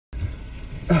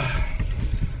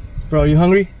Bro, you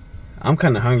hungry? I'm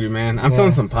kind of hungry, man. I'm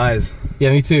feeling some pies.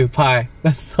 Yeah, me too. Pie.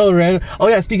 That's so random. Oh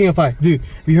yeah, speaking of pie, dude,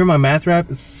 have you heard my math rap?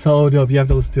 It's so dope. You have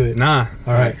to listen to it. Nah.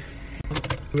 All right.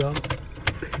 Well,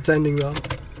 pretending well.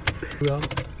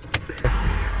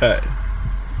 Alright.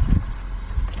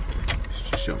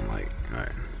 Just show them like,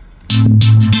 alright.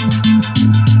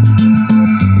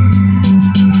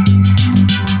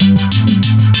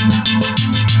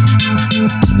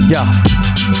 Yeah.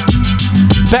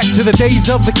 Back to the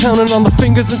days of the counting on the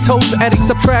fingers and toes, adding,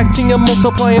 subtracting, and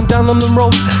multiplying down on the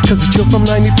road. Cause we chill from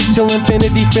 93 till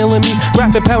infinity, feeling me.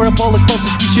 Rapid parabolic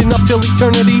functions reaching up till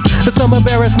eternity. The sum of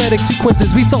arithmetic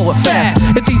sequences, we solve it fast.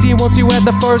 It's easy once you add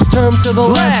the first term to the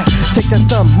last. Take that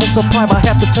sum, multiply by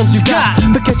half the terms you got.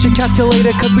 Forget your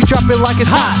calculator cause we drop it like it's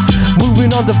hot.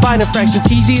 Moving on dividing fractions,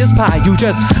 easy as pie. You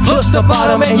just flip the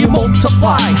bottom and you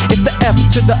multiply. It's the F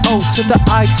to the O to the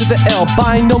I to the L.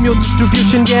 Binomial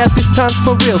distribution, yeah, this time's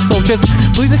for real. So just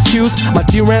please excuse my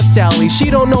dear Aunt Sally. She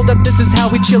don't know that this is how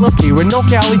we chill up here in No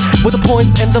Cali, with the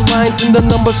points and the lines and the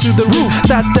numbers through the roof.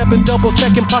 Sidestepping, double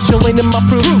checking, postulating my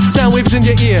proof. Sound waves in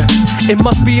your ear, it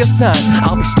must be a sign.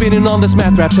 I'll be spinning on this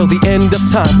math rap till the end of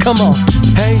time. Come on.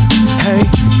 Hey, hey,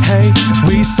 hey,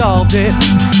 we solved it.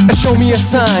 Show me a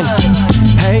sign.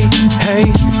 Hey, hey,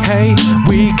 hey,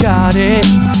 we got it.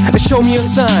 Show me a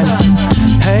sign.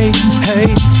 Hey, hey,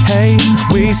 hey,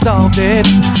 we solved it.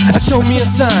 Show me a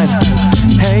sign.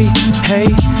 Hey, hey,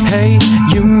 hey,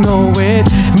 you know it.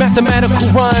 Mathematical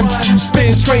rhymes,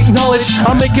 spitting straight knowledge.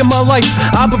 I'm making my life.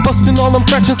 I've been busting all them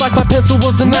fractions like my pencil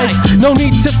was a knife. No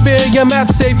need to fear, your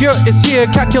math savior is here.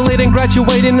 Calculating,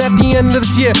 graduating at the end of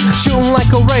this year. Shooting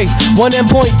like a ray, one end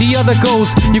point, the other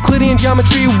goes. Euclidean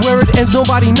geometry, where it ends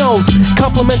nobody knows.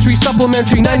 Complementary,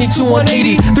 supplementary, 92,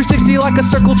 180, 360 like a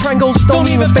circle, triangles don't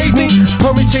even faze me.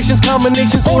 Permutations,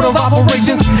 combinations, order of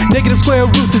operations. Negative square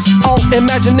roots is all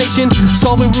imagination.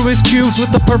 Solving Rubik's cubes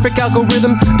with the perfect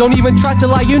algorithm. Don't even try to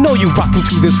lie, you know you rockin'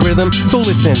 to this rhythm. So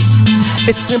listen,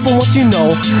 it's simple once you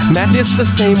know. Math is the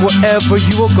same wherever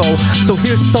you will go. So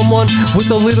here's someone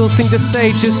with a little thing to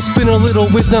say. Just spin a little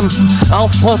wisdom en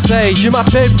français. Je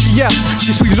m'appelle Pierre,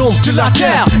 je suis l'homme de la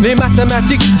terre. Les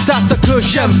mathématiques, ça ce que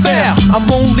j'aime faire. I'm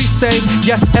only say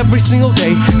yes every single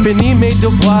day. Fini mes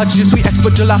devoirs, je suis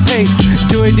expert de la paix.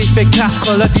 2 et 2 fait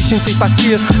 4, l'addition c'est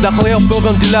facile. La première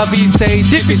programme de la vie c'est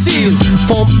difficile.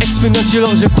 Forme exponentielle,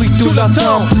 j'écris tout le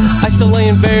temps.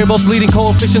 Isolating variables, leading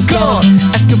coefficients gone.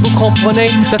 Est-ce que vous comprenez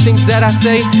the things that I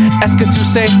say? Est-ce que tu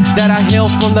sais that I hail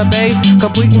from the bay?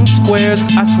 Completing squares,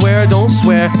 I swear, don't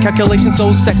swear. Calculation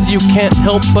so sexy you can't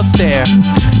help but stare.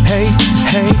 Hey,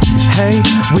 hey, hey,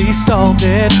 we solved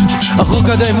it.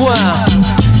 Regardez-moi.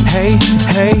 Hey,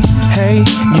 hey, hey,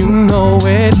 you know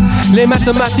it. Les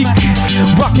mathématiques,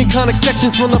 rocking conic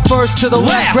sections from the first to the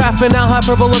last. Graphing out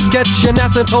hyperbola sketch and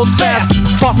asymptotes fast.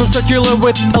 Far from circular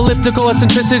with elliptical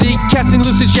eccentricity. Casting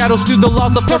lucid shadows through the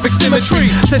laws of perfect symmetry.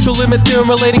 Central limit theorem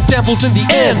relating samples in the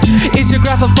end. Is your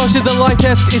graph a function? The line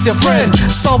test is your friend.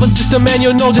 Solve a system and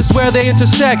you'll know just where they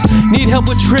intersect. Need help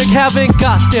with trig? Haven't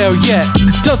got there yet.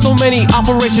 Done so many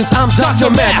operations, I'm Dr.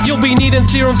 Math. You'll be needing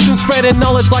theorems soon, spreading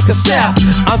knowledge like a staff.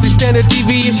 I'm the standard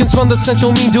deviations from the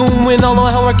central mean. Doing all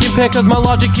my homework in pen cause my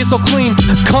logic is so clean.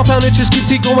 Compound interest keeps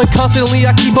it going constantly.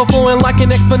 I keep on flowing like an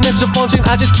exponential function.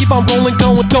 I just keep on rolling,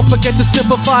 going. Don't forget to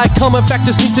simplify. Common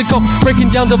factors need to go. Breaking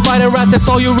down, divide and wrap. That's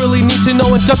all you really need to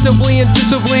know. Inductively,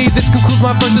 intuitively. This concludes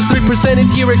my verses 3%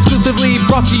 here exclusively.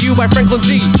 Brought to you by Franklin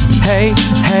G. Hey,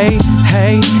 hey,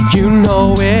 hey, you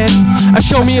know it.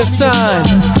 Show me a sign.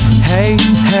 Hey,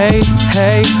 hey,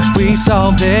 hey, we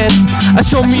solved it.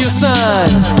 Show me a sign.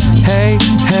 Hey,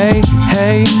 hey,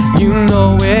 hey, you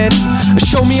know it.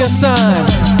 Show me a sign.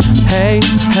 Hey,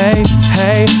 hey,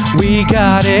 hey, we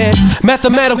got it.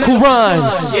 Mathematical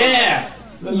rhymes. Yeah!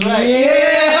 That's right.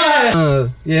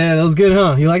 Yeah, that was good,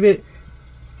 huh? You liked it?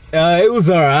 It was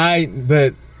alright,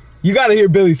 but you gotta hear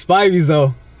Billy Spivey's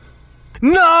though.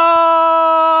 No!